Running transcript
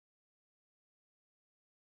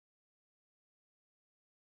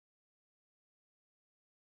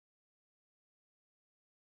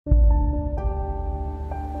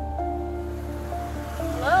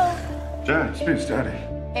Dad, it's Daddy.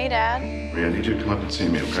 Hey, Dad. Rhea, I need you to come up and see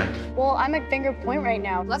me, okay? Well, I'm at Finger Point right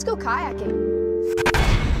now. Let's go kayaking.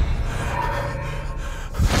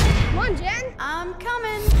 Come on, Jen. I'm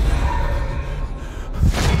coming.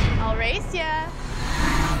 I'll race ya.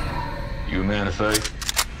 You a man of faith?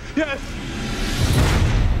 Yes!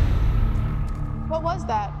 What was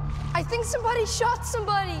that? I think somebody shot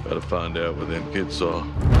somebody. Gotta find out what them kids saw.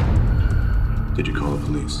 Did you call the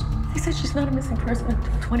police? They said she's not a missing person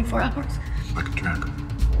until 24 hours. I can track them.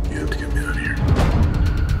 You have to get me out of here.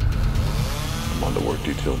 I'm on the work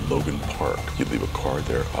detail in Logan Park. You leave a car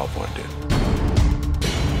there, I'll find it.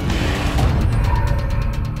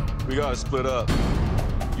 We gotta split up.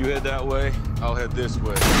 You head that way, I'll head this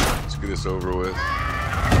way. Let's get this over with.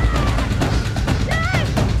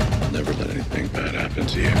 I'll never let anything bad happen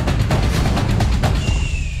to you.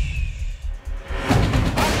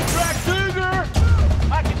 I can track Cougar!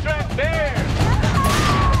 I can track Bear!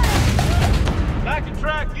 I can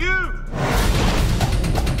track you!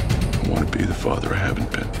 I want to be the father I haven't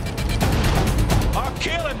been. I'll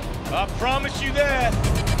kill him! I promise you that!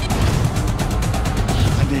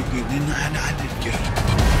 I did good, didn't I? I did good.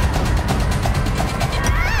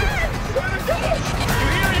 You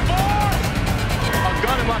hear me, boys? I've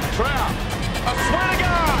got him like a trap.